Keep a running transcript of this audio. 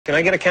Can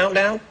I get a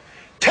countdown?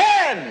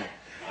 10,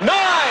 9,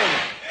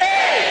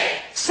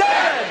 8,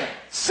 7,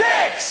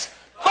 6,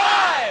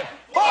 5,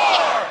 4,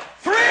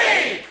 3,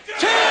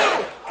 2,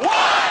 1,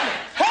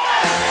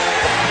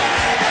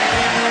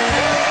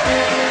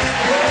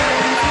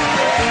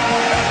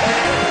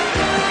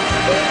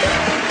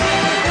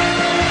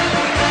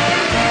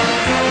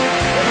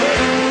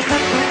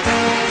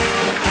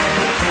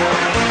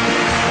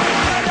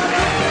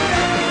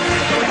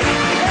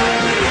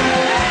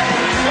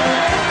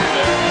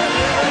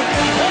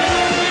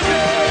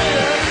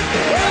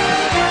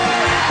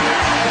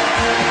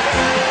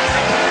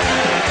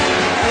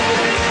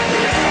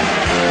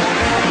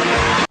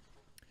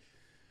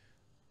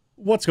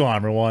 What's going on,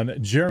 everyone?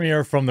 Jeremy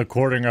here from The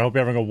Quartering. I hope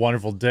you're having a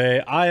wonderful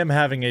day. I am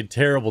having a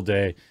terrible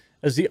day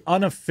as the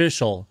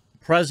unofficial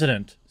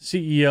president,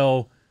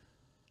 CEO,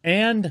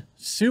 and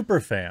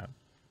superfan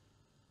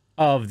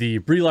of the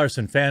Brie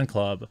Larson fan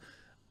club.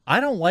 I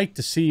don't like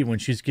to see when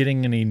she's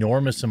getting an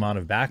enormous amount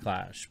of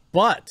backlash,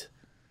 but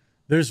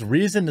there's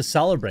reason to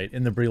celebrate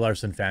in the Brie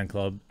Larson fan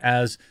club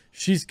as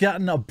she's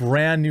gotten a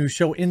brand new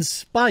show in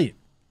spite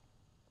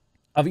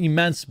of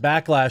immense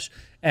backlash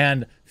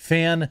and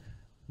fan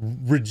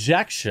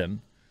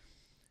rejection,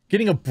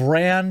 getting a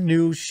brand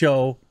new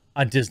show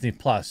on Disney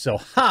Plus. So,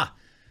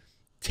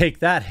 take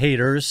that,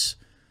 haters.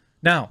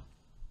 Now,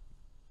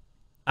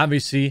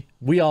 obviously,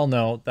 we all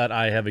know that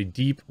I have a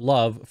deep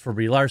love for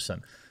Brie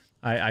Larson.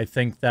 I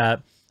think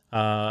that,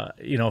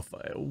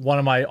 one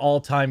of my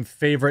all-time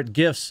favorite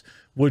gifts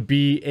would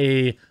be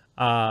a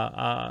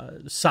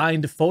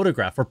signed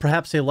photograph or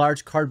perhaps a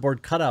large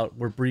cardboard cutout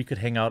where Brie could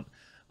hang out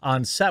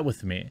on set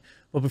with me.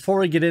 But before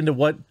we get into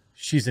what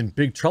she's in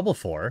big trouble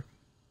for,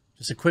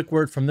 just a quick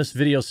word from this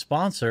video's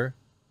sponsor,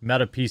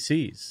 Meta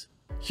PCs.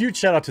 Huge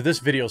shout out to this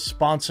video's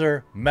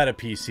sponsor, Meta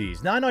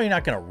PCs. Now, I know you're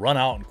not going to run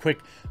out and quick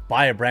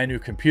buy a brand new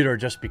computer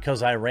just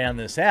because I ran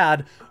this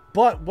ad,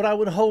 but what I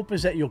would hope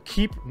is that you'll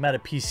keep Meta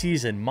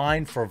PCs in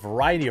mind for a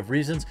variety of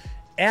reasons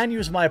and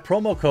use my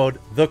promo code,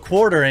 The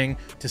Quartering,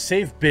 to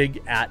save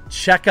big at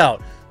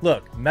checkout.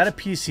 Look, Meta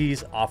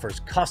PCs offers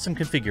custom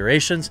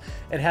configurations.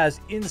 It has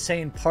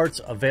insane parts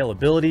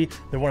availability.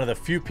 They're one of the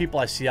few people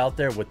I see out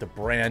there with the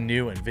brand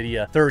new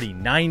NVIDIA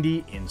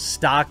 3090 in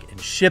stock and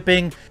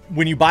shipping.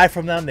 When you buy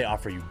from them, they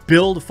offer you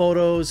build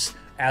photos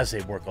as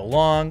they work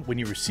along. When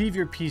you receive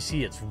your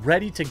PC, it's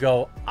ready to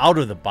go out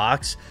of the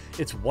box.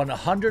 It's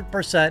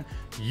 100%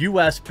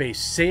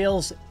 US-based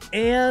sales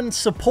and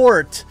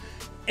support.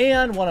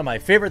 And one of my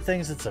favorite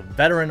things, it's a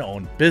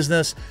veteran-owned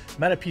business.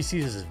 Meta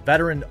PCs is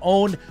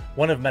veteran-owned.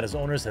 One of Meta's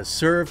owners has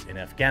served in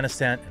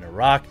Afghanistan and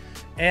Iraq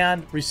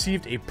and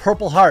received a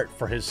Purple Heart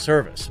for his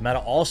service. Meta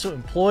also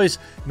employs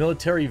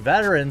military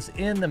veterans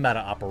in the Meta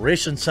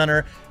Operations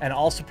Center and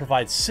also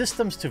provides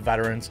systems to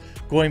veterans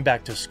going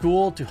back to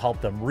school to help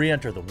them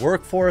re-enter the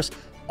workforce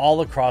all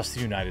across the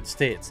United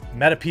States.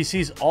 Meta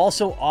PCs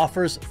also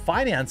offers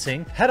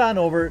financing. Head on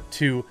over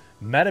to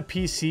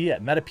MetaPC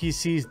at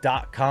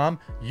metapcs.com.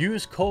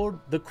 Use code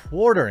The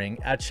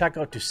Quartering at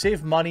checkout to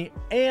save money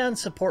and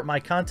support my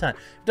content.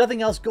 If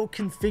nothing else, go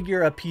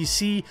configure a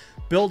PC,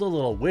 build a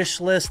little wish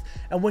list,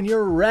 and when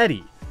you're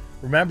ready,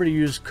 remember to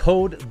use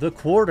code The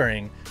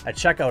Quartering at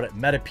checkout at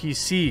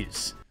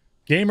MetaPCs.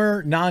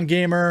 Gamer,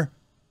 non-gamer,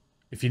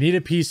 if you need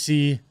a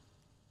PC,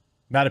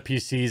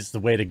 MetaPC is the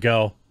way to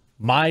go.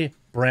 My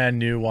brand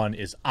new one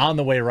is on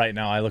the way right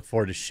now. I look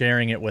forward to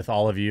sharing it with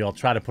all of you. I'll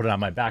try to put it on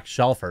my back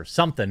shelf or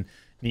something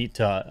neat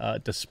to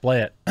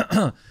display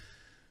it.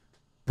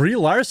 Brie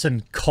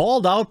Larson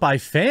called out by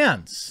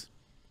fans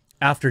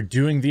after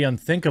doing the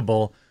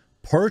unthinkable,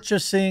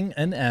 purchasing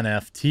an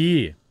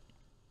NFT.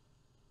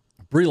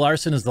 Brie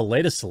Larson is the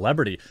latest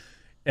celebrity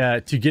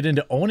to get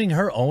into owning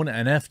her own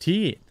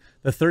NFT.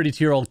 The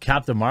 32-year-old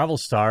Captain Marvel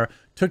star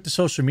took to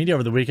social media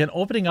over the weekend,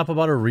 opening up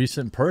about a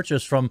recent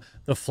purchase from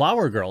the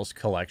Flower Girls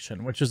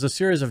collection, which is a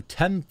series of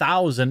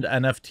 10,000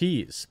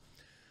 NFTs.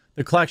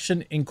 The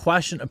collection in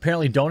question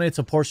apparently donates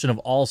a portion of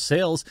all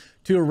sales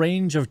to a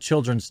range of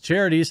children's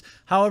charities.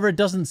 However, it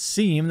doesn't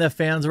seem that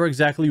fans were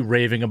exactly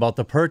raving about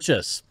the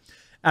purchase.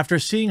 After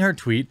seeing her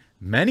tweet,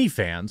 many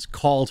fans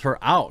called her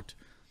out.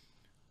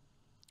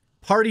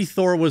 Party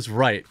Thor was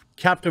right.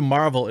 Captain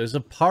Marvel is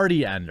a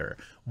party ender,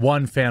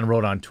 one fan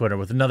wrote on Twitter,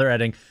 with another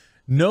adding,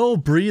 "No,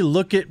 Brie,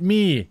 look at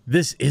me.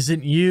 This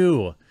isn't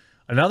you."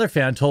 Another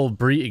fan told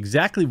Brie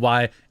exactly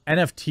why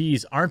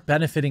NFTs aren't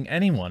benefiting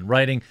anyone,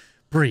 writing,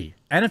 "Brie,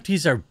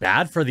 NFTs are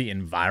bad for the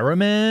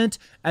environment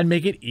and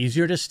make it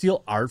easier to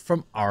steal art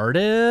from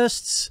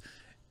artists.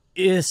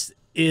 This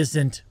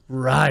isn't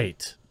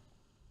right."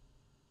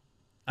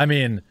 I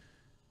mean,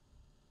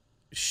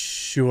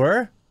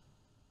 sure,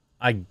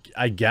 I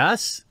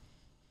guess.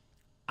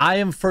 I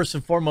am first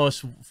and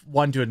foremost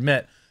one to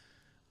admit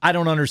I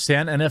don't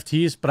understand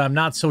NFTs, but I'm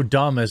not so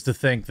dumb as to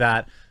think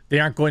that they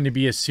aren't going to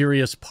be a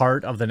serious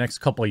part of the next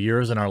couple of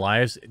years in our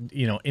lives,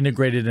 you know,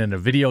 integrated into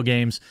video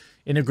games,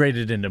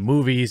 integrated into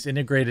movies,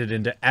 integrated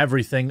into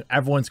everything.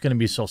 Everyone's going to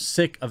be so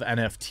sick of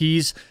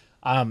NFTs.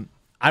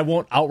 I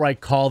won't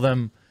outright call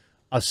them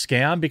a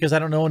scam because I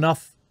don't know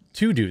enough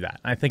to do that.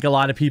 I think a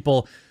lot of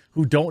people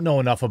who don't know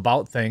enough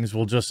about things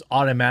will just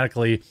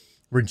automatically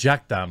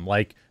reject them,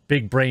 like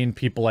big brain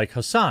people like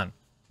Hassan.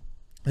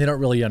 They don't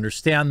really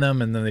understand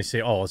them, and then they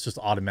say, oh, it's just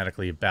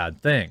automatically a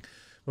bad thing.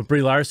 But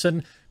Brie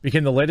Larson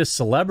became the latest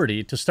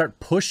celebrity to start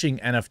pushing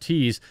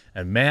NFTs,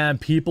 and man,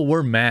 people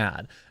were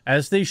mad,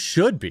 as they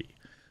should be.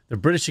 The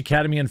British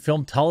Academy in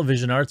Film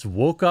Television Arts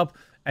woke up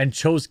and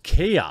chose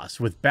chaos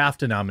with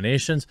BAFTA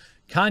nominations.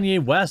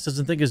 Kanye West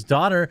doesn't think his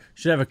daughter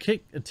should have a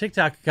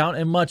TikTok account,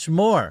 and much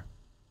more.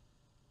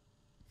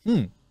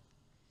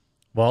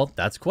 Well,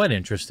 that's quite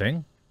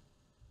interesting.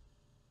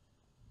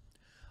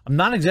 I'm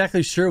not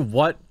exactly sure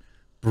what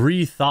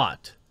Brie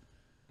thought.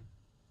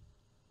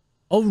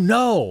 Oh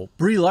no,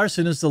 Brie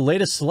Larson is the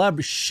latest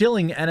celeb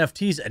shilling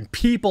NFTs and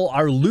people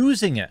are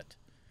losing it.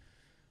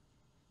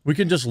 We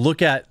can just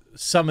look at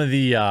some of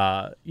the,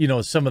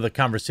 some of the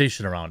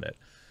conversation around it.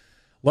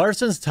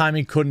 Larson's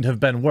timing couldn't have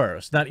been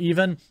worse. Not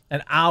even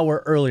an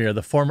hour earlier,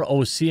 the former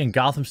OC and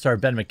Gotham star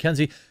Ben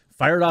McKenzie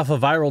fired off a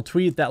viral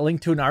tweet that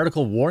linked to an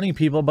article warning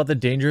people about the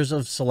dangers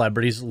of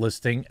celebrities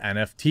listing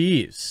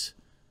NFTs.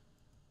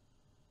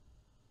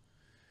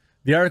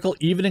 The article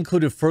even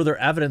included further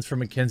evidence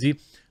from McKenzie,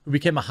 who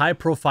became a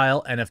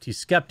high-profile NFT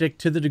skeptic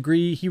to the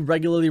degree he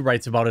regularly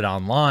writes about it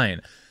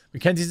online.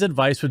 McKenzie's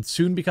advice would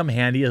soon become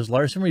handy as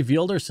Larson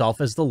revealed herself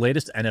as the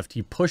latest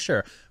NFT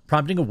pusher,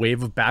 prompting a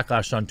wave of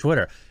backlash on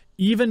Twitter.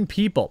 Even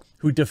people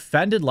who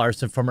defended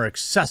Larson from her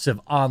excessive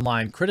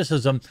online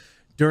criticism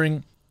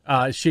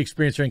she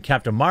experienced during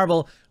Captain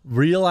Marvel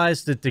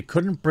realized that they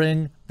couldn't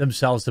bring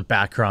themselves to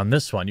back her on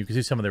this one. You can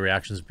see some of the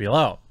reactions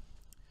below.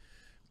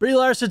 Brie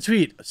Larson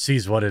tweet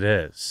sees what it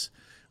is.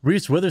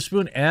 Reese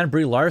Witherspoon and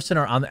Brie Larson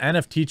are on the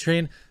NFT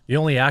train. The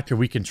only actor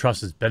we can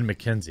trust is Ben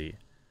McKenzie.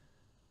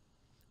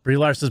 Brie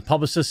Larson's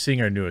publicist seeing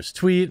her newest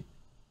tweet.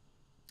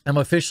 I'm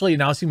officially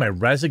announcing my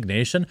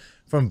resignation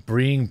from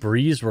being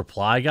Brie's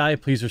reply guy.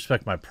 Please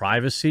respect my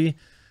privacy.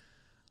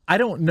 I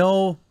don't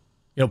know,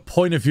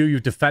 point of view.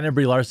 You've defended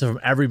Brie Larson from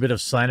every bit of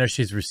slander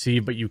she's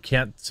received, but you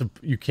can't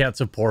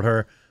support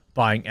her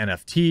buying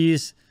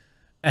NFTs.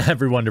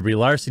 Everyone to Brie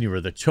Larson, you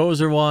were the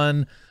chosen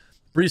one.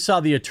 Brie saw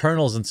the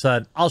Eternals and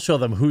said, I'll show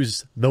them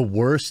who's the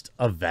worst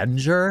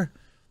Avenger.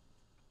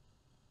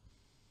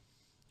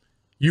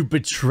 You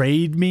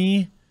betrayed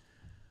me.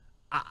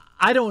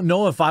 I don't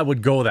know if I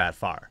would go that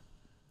far.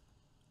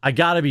 I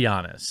gotta be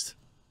honest.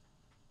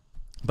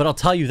 But I'll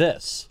tell you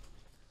this.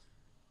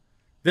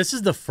 This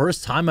is the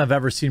first time I've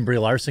ever seen Brie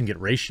Larson get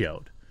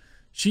ratioed.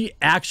 She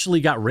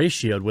actually got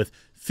ratioed with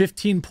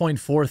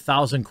 15.4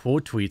 thousand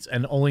quote tweets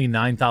and only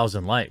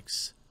 9,000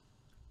 likes.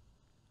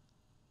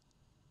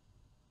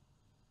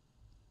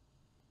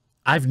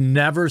 I've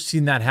never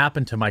seen that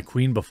happen to my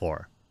queen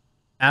before.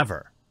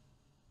 Ever.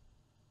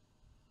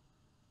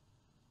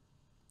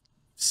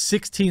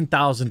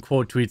 16,000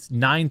 quote tweets,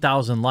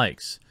 9,000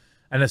 likes.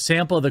 And a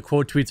sample of the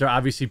quote tweets are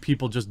obviously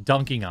people just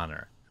dunking on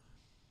her.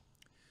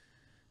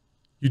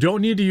 You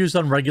don't need to use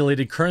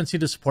unregulated currency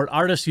to support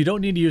artists. You don't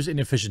need to use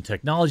inefficient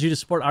technology to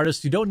support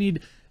artists. You don't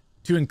need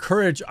to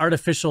encourage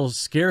artificial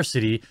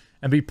scarcity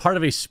and be part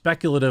of a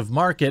speculative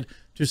market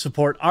to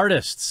support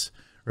artists.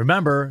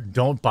 Remember,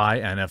 don't buy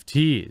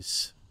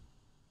NFTs.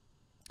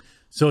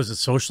 So is it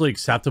socially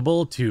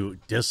acceptable to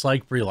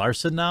dislike Brie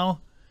Larson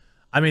now?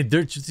 I mean,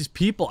 these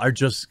people are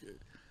just...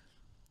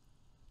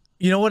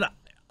 You know what?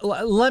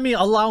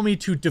 Allow me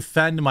to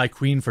defend my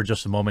queen for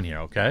just a moment here,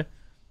 okay?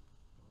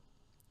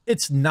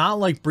 It's not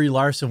like Brie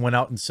Larson went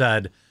out and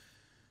said,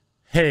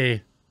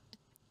 hey,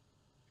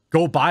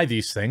 go buy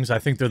these things. I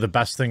think they're the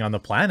best thing on the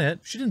planet.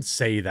 She didn't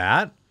say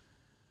that.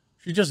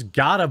 She just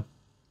got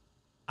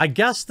I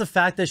guess the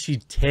fact that she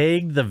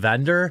tagged the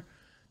vendor,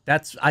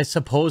 I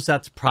suppose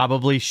that's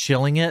probably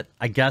shilling it,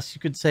 I guess you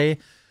could say.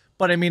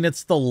 But I mean,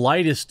 it's the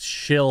lightest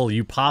shill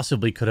you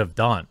possibly could have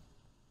done.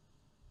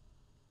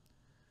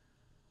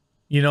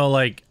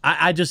 Like,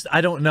 I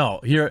don't know.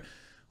 Here,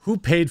 who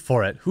paid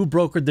for it? Who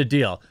brokered the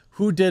deal?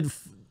 Who did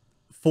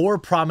 4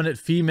 prominent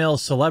female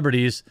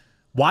celebrities?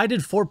 Why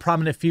did 4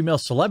 prominent female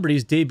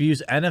celebrities debut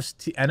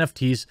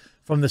NFTs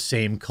from the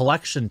same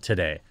collection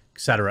today? Et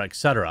cetera, et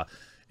cetera.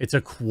 It's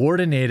a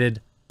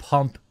coordinated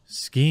pump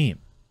scheme.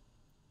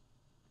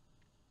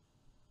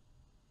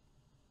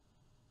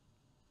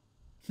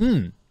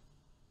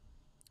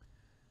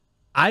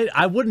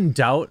 I wouldn't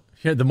doubt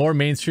here the more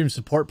mainstream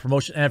support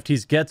promotion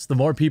NFTs gets, the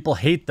more people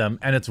hate them,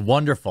 and it's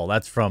wonderful.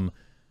 That's from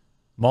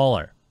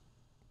Mahler.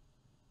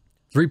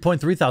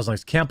 3.3 thousand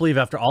likes. Can't believe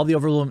after all the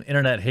overwhelming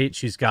internet hate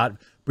she's got,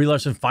 Brie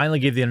Larson finally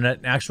gave the internet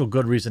an actual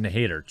good reason to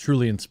hate her.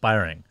 Truly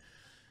inspiring.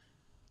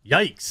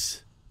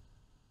 Yikes.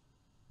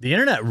 The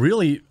internet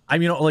really,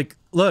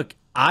 look,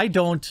 I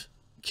don't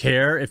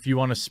care if you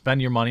want to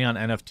spend your money on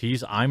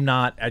NFTs. I'm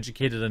not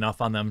educated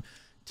enough on them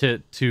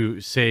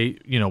to say,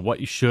 what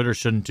you should or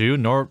shouldn't do,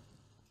 nor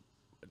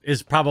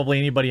is probably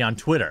anybody on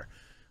Twitter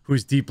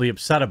who's deeply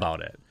upset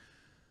about it.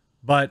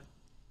 But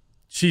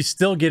she's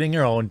still getting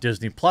her own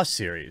Disney Plus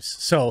series.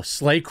 So,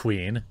 Slay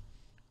Queen.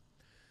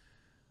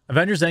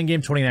 Avengers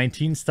Endgame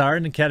 2019 star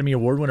and Academy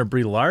Award winner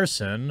Brie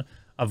Larson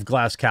of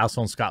Glass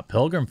Castle and Scott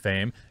Pilgrim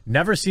fame,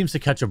 never seems to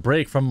catch a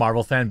break from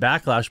Marvel fan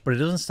backlash, but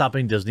it isn't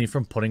stopping Disney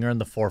from putting her in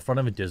the forefront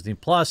of a Disney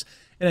Plus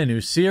in a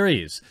new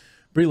series.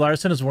 Brie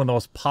Larson is one of the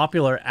most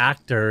popular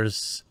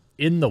actors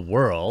in the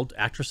world,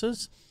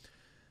 actresses,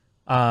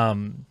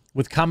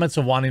 with comments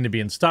of wanting to be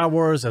in Star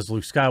Wars as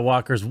Luke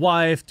Skywalker's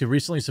wife, to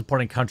recently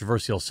supporting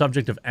controversial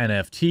subject of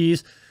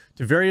NFTs,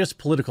 to various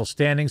political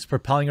standings,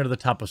 propelling her to the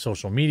top of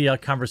social media,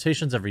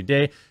 conversations every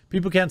day.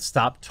 People can't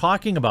stop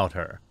talking about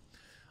her.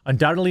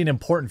 Undoubtedly an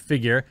important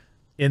figure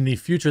in the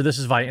future. This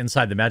is via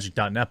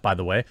InsideTheMagic.net, by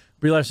the way.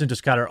 Brie Larson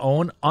just got her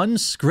own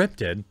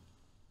unscripted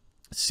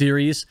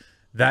series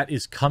that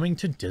is coming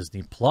to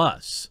Disney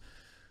Plus.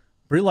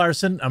 Brie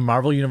Larson and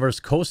Marvel Universe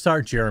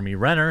co-star Jeremy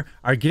Renner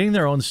are getting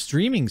their own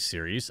streaming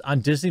series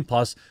on Disney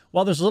Plus.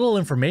 While there's little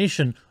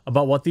information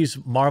about what these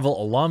Marvel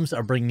alums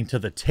are bringing to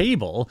the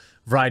table,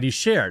 Variety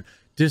shared,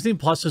 Disney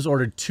Plus has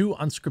ordered 2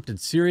 unscripted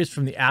series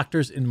from the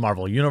actors in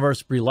Marvel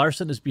Universe. Brie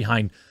Larson is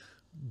behind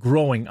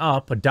Growing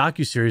Up, a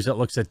docuseries that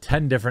looks at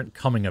 10 different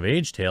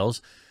coming-of-age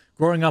tales.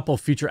 Growing Up will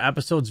feature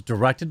episodes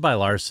directed by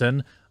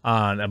Larson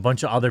and a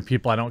bunch of other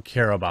people I don't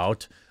care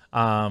about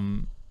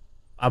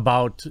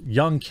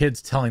young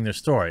kids telling their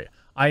story.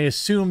 I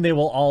assume they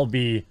will all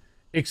be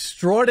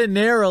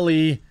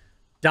extraordinarily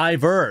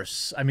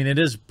diverse. I mean, it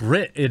is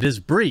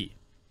Brie.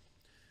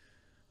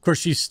 Of course,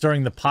 she's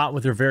stirring the pot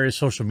with her various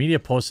social media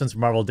posts since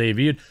Marvel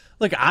debuted.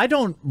 Like, I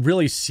don't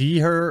really see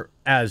her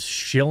as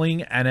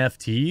shilling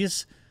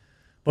NFTs,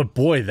 but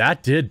boy,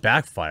 that did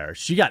backfire.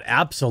 She got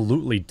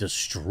absolutely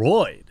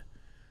destroyed.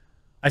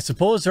 I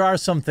suppose there are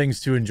some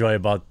things to enjoy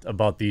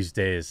about these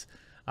days.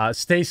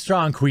 Stay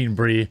strong, Queen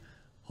Brie.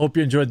 Hope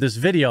you enjoyed this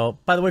video.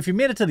 By the way, if you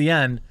made it to the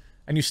end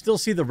and you still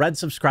see the red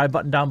subscribe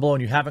button down below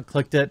and you haven't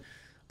clicked it,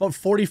 about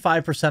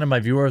 45% of my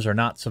viewers are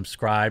not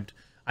subscribed.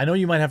 I know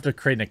you might have to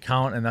create an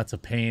account and that's a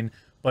pain,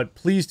 but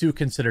please do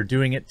consider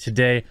doing it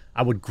today.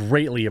 I would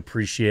greatly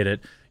appreciate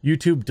it.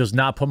 YouTube does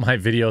not put my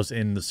videos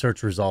in the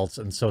search results,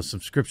 and so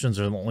subscriptions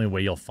are the only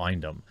way you'll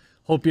find them.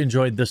 Hope you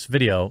enjoyed this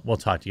video. We'll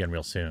talk to you again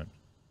real soon.